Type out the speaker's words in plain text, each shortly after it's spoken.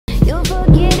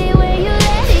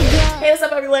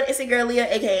everyone? It's your girl Leah,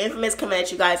 aka Infamous, coming at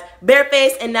you guys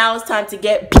barefaced, and now it's time to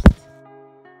get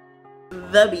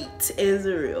the beat is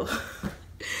real.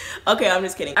 Okay, I'm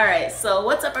just kidding. Alright, so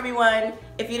what's up everyone?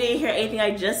 If you didn't hear anything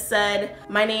I just said,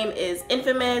 my name is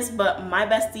Infamous, but my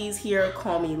besties here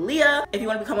call me Leah. If you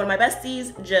want to become one of my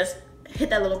besties, just hit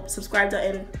that little subscribe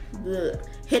button.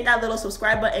 Hit that little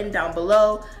subscribe button down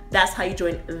below. That's how you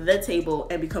join the table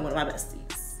and become one of my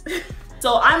besties.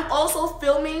 So I'm also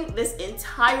filming this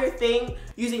entire thing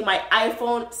using my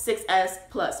iPhone 6s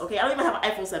Plus. Okay, I don't even have an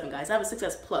iPhone 7, guys. I have a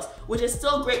 6s Plus, which is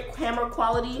still great camera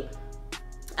quality.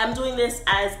 I'm doing this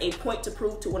as a point to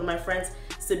prove to one of my friends,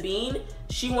 Sabine.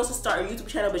 She wants to start a YouTube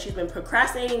channel, but she's been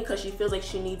procrastinating because she feels like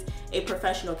she needs a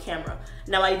professional camera.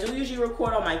 Now, I do usually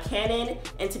record on my Canon,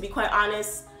 and to be quite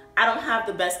honest, I don't have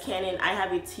the best Canon. I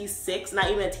have a T6,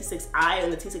 not even a T6i,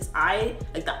 and the T6i,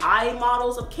 like the i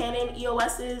models of Canon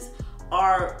EOSs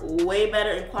are way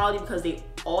better in quality because they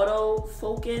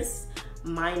autofocus.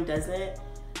 Mine doesn't.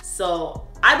 So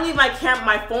I believe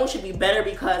my phone should be better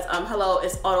because hello,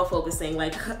 it's autofocusing.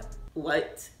 Like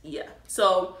what? Yeah.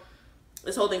 So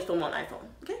this whole thing's filmed on iPhone.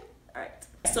 Okay. All right.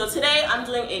 So today I'm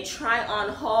doing a try on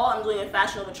haul. I'm doing a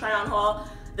Fashion Nova try on haul.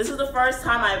 This is the first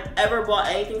time I've ever bought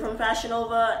anything from Fashion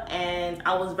Nova, and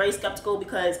I was very skeptical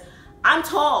because I'm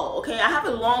tall, okay? I have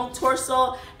a long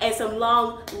torso and some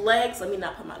long legs. Let me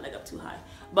not put my leg up too high.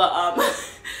 But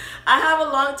I have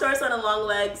a long torso and long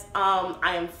legs.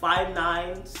 I am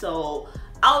 5'9", so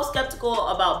I was skeptical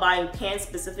about buying pants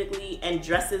specifically and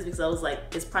dresses because I was like,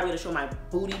 it's probably gonna show my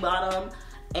booty bottom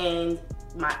and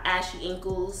my ashy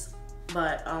ankles.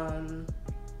 But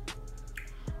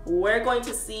we're going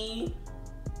to see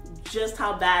just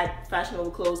how bad Fashion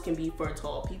Nova clothes can be for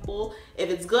tall people.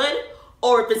 If it's good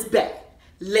or if it's bad.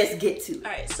 Let's get to it.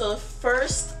 All right, so the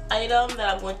first item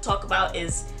that I'm going to talk about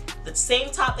is the same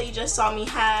top that you just saw me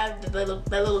have, that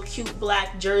little cute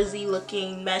black jersey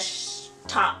looking mesh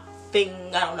top thing,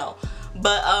 I don't know.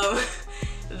 But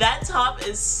that top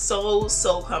is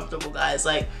so comfortable, guys.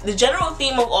 Like, the general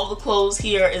theme of all the clothes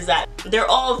here is that they're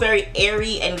all very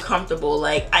airy and comfortable.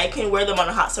 Like, I can wear them on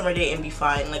a hot summer day and be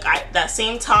fine. Like, that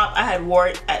same top I had wore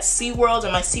it at SeaWorld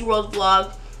in my SeaWorld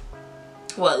vlog,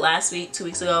 what, last week, 2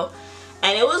 weeks ago,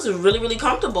 and it was really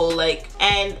comfortable. Like,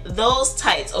 and those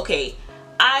tights, okay,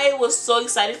 I was so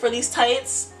excited for these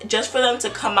tights just for them to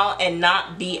come out and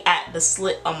not be at the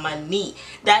slit on my knee.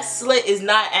 That slit is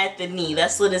not at the knee,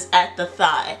 that slit is at the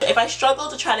thigh. If I struggle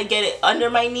to try to get it under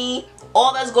my knee,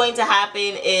 all that's going to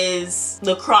happen is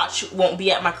the crotch won't be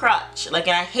at my crotch. Like,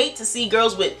 and I hate to see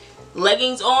girls with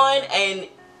leggings on and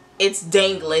it's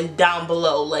dangling down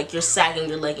below, like you're sagging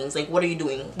your leggings. Like, what are you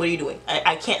doing? What are you doing?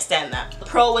 I can't stand that. The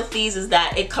pro with these is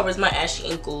that it covers my ashy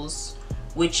ankles,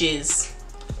 which is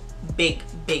big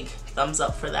thumbs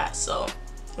up for that. So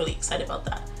really excited about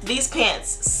that. These pants,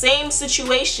 same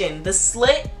situation. The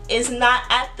slit is not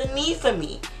at the knee for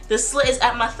me. The slit is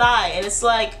at my thigh, and it's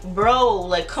like, bro,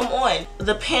 like, come on.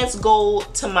 The pants go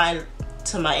to my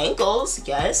ankles,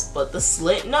 yes, but the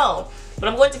slit, no. But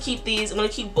I'm going to keep these. I'm going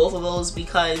to keep both of those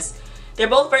because they're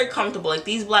both very comfortable. Like,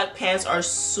 these black pants are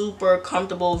super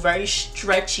comfortable, very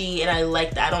stretchy, and I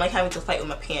like that. I don't like having to fight with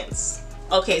my pants.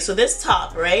 Okay, so this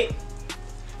top, right?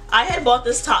 I had bought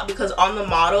this top because on the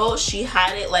model, she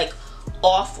had it like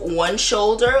off one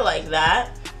shoulder like that,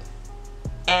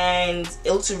 and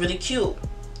it looks really cute.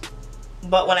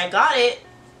 But when I got it,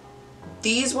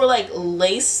 these were like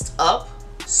laced up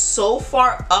so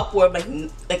far up where my,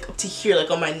 like up to here,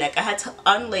 like on my neck. I had to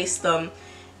unlace them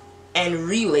and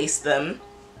relace them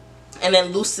and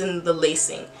then loosen the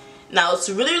lacing. Now it's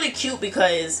really cute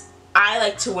because I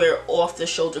like to wear it off the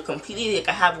shoulder completely. Like,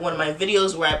 I have one of my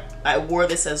videos where I wore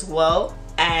this as well,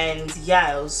 and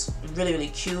yeah, it was really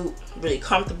cute, really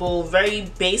comfortable, very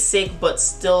basic, but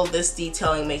still this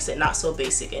detailing makes it not so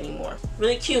basic anymore.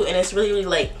 Really cute, and it's really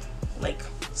like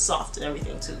soft and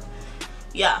everything too.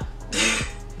 Yeah.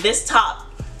 This top,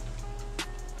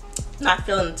 not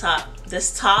feeling the top.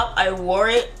 This top, I wore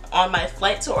it on my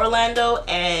flight to Orlando,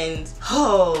 and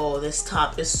oh, this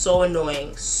top is so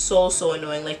annoying, so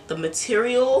annoying. Like, the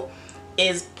material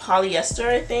is polyester,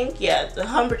 I think. Yeah,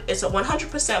 it's a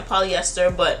 100%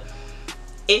 polyester, but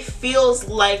it feels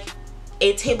like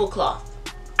a tablecloth.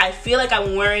 I feel like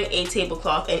I'm wearing a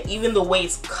tablecloth, and even the way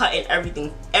it's cut and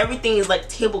everything is like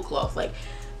tablecloth. Like,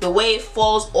 the way it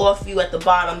falls off you at the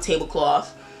bottom,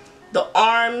 tablecloth. The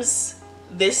arms,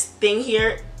 this thing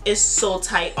here is so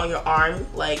tight on your arm,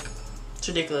 like, it's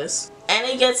ridiculous. And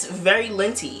it gets very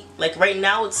linty. Like, right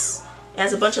now it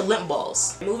has a bunch of lint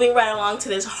balls. Moving right along to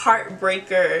this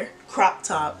Heartbreaker crop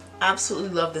top. Absolutely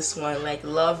love this one. Like,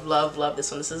 love this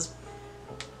one. This is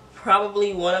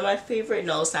probably one of my favorite.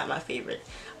 No, it's not my favorite.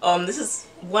 This is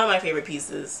one of my favorite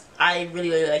pieces. I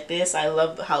really like this. I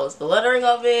love how it's the lettering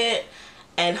of it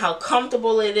and how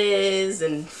comfortable it is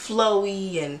and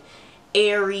flowy and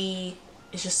airy.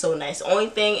 It's just so nice. The only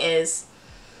thing is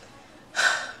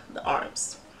the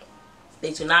arms.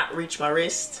 They do not reach my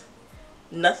wrist.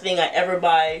 Nothing I ever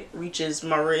buy reaches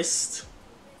my wrist.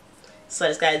 So I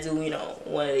just gotta do, you know,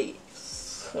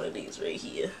 one of these right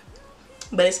here.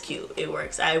 But it's cute. It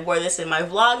works. I wore this in my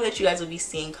vlog that you guys will be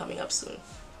seeing coming up soon.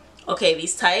 Okay,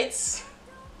 these tights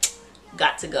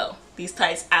got to go. These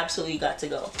tights absolutely got to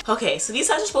go. Okay, so these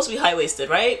tights are supposed to be high-waisted,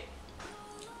 right?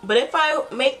 But if I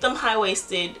make them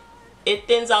high-waisted, it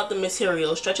thins out the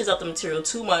material, stretches out the material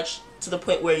too much to the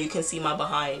point where you can see my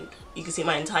behind. You can see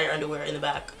my entire underwear in the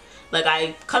back. Like,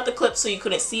 I cut the clip so you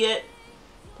couldn't see it,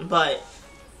 but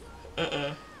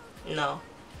no.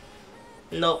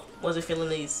 Nope, wasn't feeling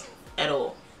these at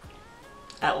all.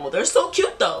 At all. They're so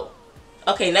cute though.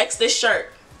 Okay, next, this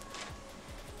shirt.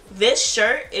 This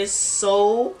shirt is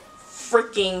so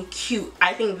freaking cute.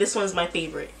 I think this one's my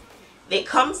favorite. They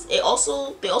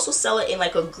also sell it in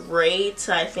like a gray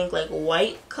to I think like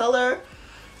white color.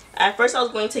 At first I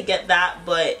was going to get that,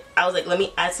 but I was like, let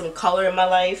me add some color in my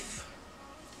life.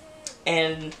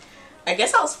 And I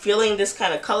guess I was feeling this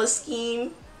kind of color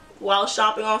scheme while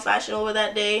shopping on Fashion Nova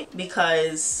that day,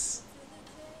 because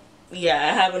yeah,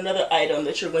 I have another item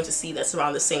that you're going to see that's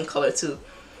around the same color too.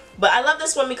 But I love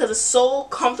this one because it's so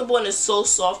comfortable and it's so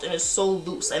soft and it's so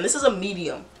loose. And this is a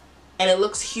medium and it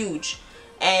looks huge.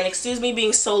 And excuse me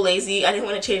being so lazy, I didn't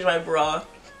want to change my bra,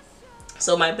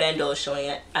 so my bandeau is showing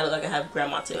it. I look like I have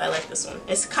grandma too. I like this one.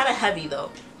 It's kind of heavy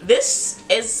though. This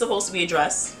is supposed to be a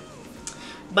dress,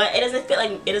 but it doesn't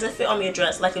fit on me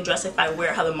like a dress if I wear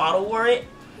it how the model wore it.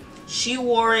 She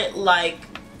wore it like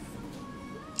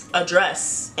a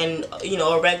dress and, you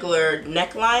know, a regular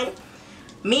neckline.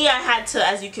 Me, I had to,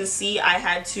 as you can see, I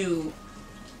had to,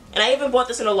 and I even bought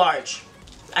this in a large.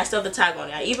 I still have the tag on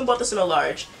it. I even bought this in a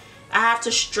large. I have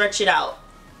to stretch it out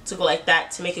to go like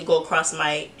that to make it go across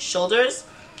my shoulders.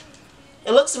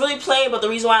 It looks really plain, but the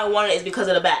reason why I want it is because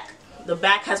of the back. The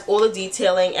back has all the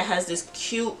detailing. It has this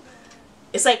cute,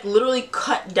 it's like literally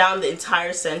cut down the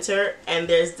entire center, and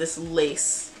there's this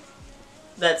lace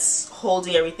that's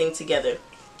holding everything together.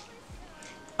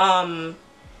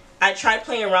 I tried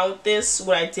playing around with this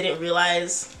where I didn't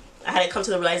realize, I had to come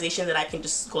to the realization that I can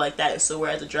just go like that and still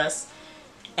wear it as a dress.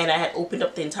 And I had opened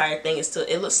up the entire thing.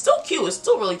 It looks still cute. It's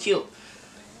still really cute.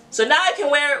 So now I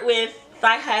can wear it with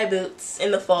thigh-high boots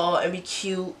in the fall and be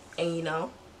cute. And you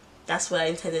know, that's what I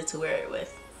intended to wear it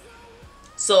with.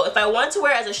 So if I want to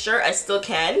wear it as a shirt, I still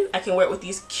can. I can wear it with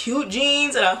these cute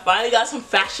jeans, and I finally got some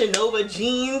Fashion Nova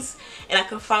jeans, and I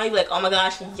can finally be like, oh my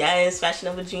gosh, yes, Fashion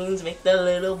Nova jeans make the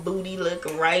little booty look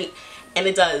right. And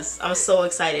it does. I'm so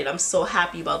excited. I'm so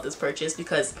happy about this purchase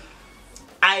because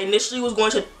I initially was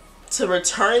going to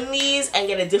return these and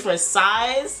get a different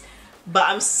size, but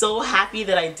I'm so happy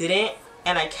that I didn't,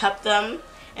 and I kept them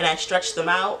and I stretched them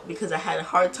out because I had a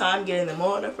hard time getting them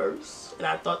on at first and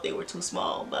I thought they were too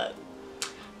small, but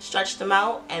stretched them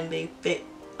out and they fit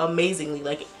amazingly.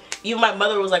 Like, even my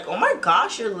mother was like, oh my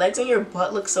gosh, your legs and your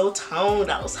butt look so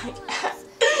toned. I was like,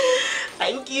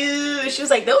 thank you. She was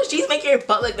like, those jeans make your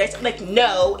butt look nice. I'm like,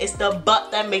 no, it's the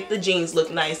butt that make the jeans look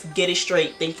nice. Get it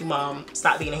straight. Thank you, mom.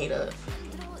 Stop being a hater.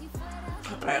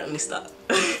 Alright, let me stop.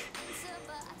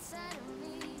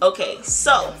 Okay,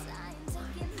 so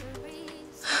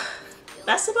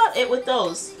that's about it with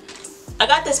those. I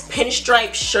got this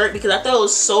pinstripe shirt because I thought it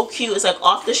was so cute. It's like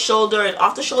off the shoulder, and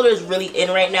off the shoulder is really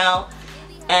in right now.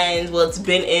 And well, it's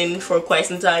been in for quite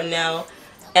some time now.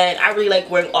 And I really like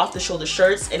wearing off the shoulder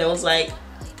shirts, and it was like,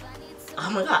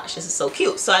 oh my gosh, this is so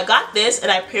cute. So I got this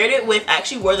and I paired it with, I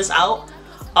actually wore this out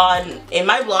in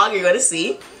my vlog, you're gonna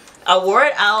see. I wore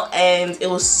it out and it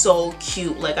was so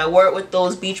cute. Like, I wore it with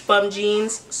those beach bum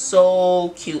jeans.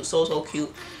 So cute, so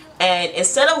cute. And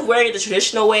instead of wearing it the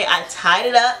traditional way, I tied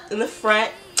it up in the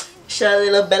front, showed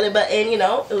a little belly button, you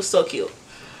know. It was so cute.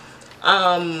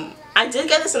 I did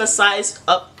get this in a size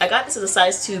up. I got this in a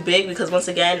size too big because, once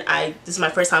again, this is my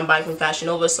first time buying from Fashion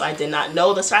Nova, so I did not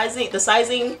know the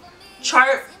sizing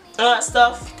chart and all that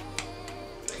stuff.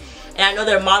 And I know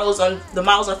the models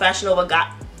on Fashion Nova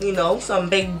got, you know, some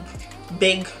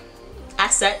big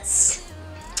assets.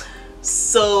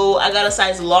 So I got a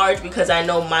size large because I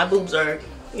know my boobs are,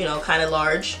 you know, kind of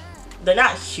large. They're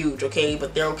not huge, okay,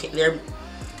 but they're okay.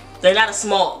 They're not a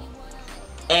small.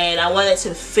 And I wanted it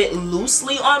to fit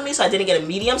loosely on me, so I didn't get a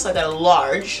medium, so I got a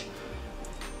large.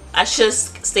 I should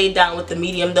stay down with the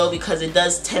medium though because it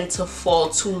does tend to fall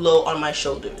too low on my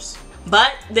shoulders.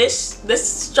 But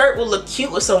this shirt will look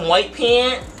cute with some white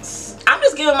pants. I'm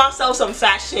just giving myself some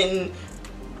fashion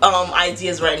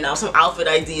ideas right now, some outfit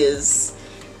ideas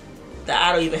that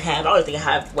I don't even have. I don't think I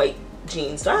have white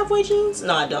jeans. Do I have white jeans?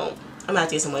 No, I don't. I'm gonna have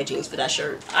to get some white jeans for that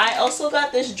shirt. I also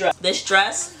got this dress. This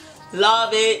dress,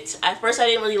 love it. At first I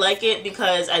didn't really like it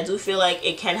because I do feel like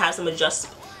it can have some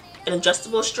an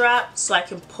adjustable strap so I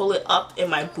can pull it up and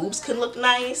my boobs can look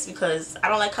nice, because I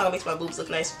don't like how it makes my boobs look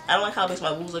nice. I don't like how it makes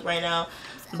my boobs look right now,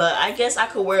 but I guess I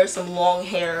could wear some long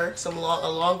hair, a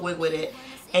long wig with it,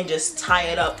 and just tie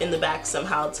it up in the back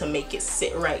somehow to make it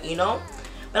sit right, you know?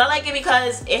 But I like it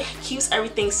because it keeps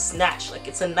everything snatched. Like,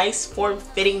 it's a nice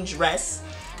form-fitting dress,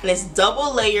 and it's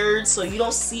double layered, so you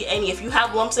don't see any. If you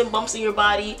have lumps and bumps in your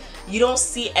body, you don't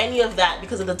see any of that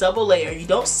because of the double layer. You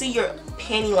don't see your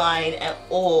panty line at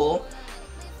all,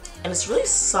 and it's really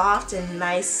soft and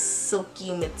nice,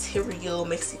 silky material,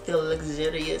 makes you feel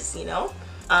luxurious, you know.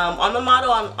 On the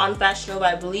model on Fashion Nova,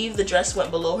 I believe the dress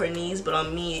went below her knees, but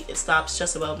on me it stops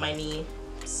just above my knee.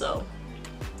 So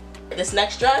this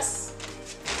next dress,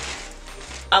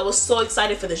 I was so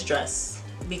excited for this dress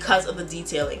because of the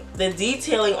detailing. The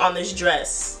detailing on this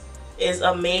dress is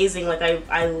amazing. Like,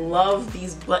 I love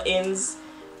these buttons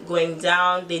going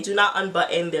down. They do not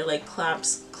unbutton. They're like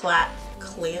clasped.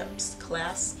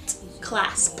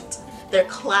 They're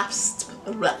clasped.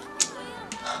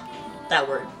 That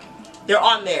word. They're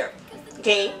on there.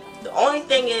 Okay? The only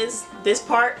thing is, this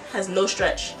part has no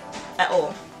stretch at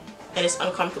all, and it's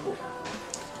uncomfortable.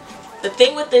 The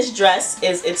thing with this dress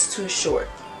is it's too short.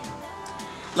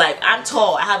 Like, I'm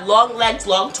tall, I have long legs,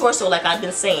 long torso, like I've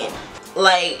been saying.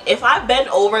 Like, if I bend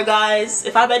over, guys,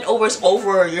 if I bend over, it's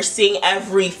over. You're seeing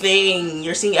everything.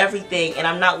 You're seeing everything, and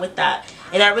I'm not with that.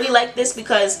 And I really like this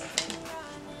because,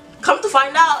 come to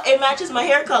find out, it matches my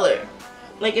hair color.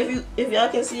 Like, if y'all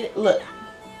can see it, look.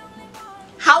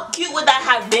 How cute would that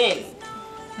have been?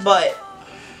 But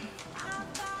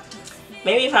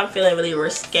maybe if I'm feeling really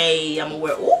risque, I'm gonna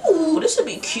wear, ooh, this would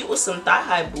be cute with some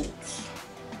thigh-high boots.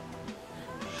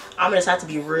 I'm gonna just have to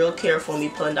be real careful me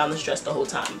pulling down this dress the whole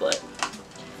time, but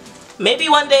maybe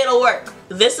one day it'll work.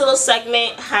 This little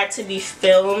segment had to be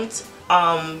filmed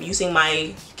using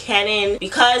my Canon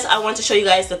because I want to show you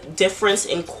guys the difference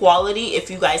in quality, if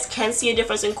you guys can see a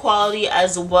difference in quality,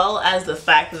 as well as the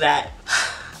fact that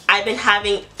I've been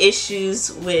having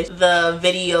issues with the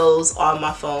videos on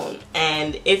my phone.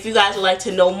 And if you guys would like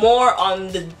to know more on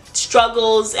the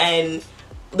struggles and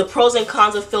the pros and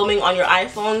cons of filming on your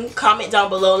iPhone, comment down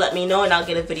below, let me know, and I'll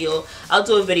do a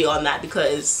video on that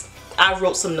because I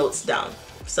wrote some notes down.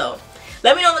 So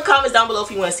let me know in the comments down below if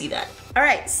you want to see that.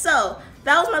 Alright, so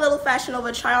that was my little Fashion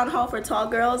Nova try on haul for tall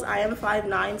girls. I am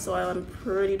 5'9", so I'm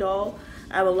pretty tall.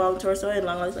 I have a long torso and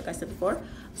long legs, like I said before.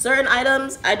 Certain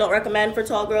items I don't recommend for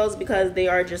tall girls because they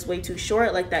are just way too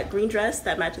short, like that green dress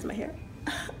that matches my hair.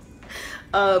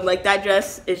 Like, that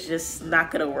dress is just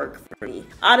not gonna work for me.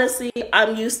 Honestly,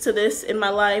 I'm used to this in my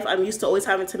life. I'm used to always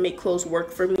having to make clothes work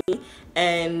for me,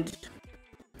 and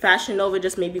Fashion Nova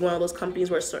just may be one of those companies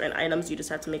where certain items you just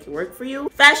have to make it work for you.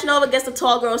 Fashion Nova gets the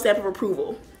tall girl stamp of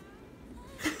approval.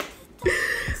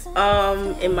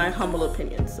 In my humble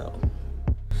opinion, so.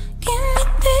 Give me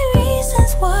the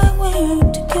reasons why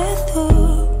we're together.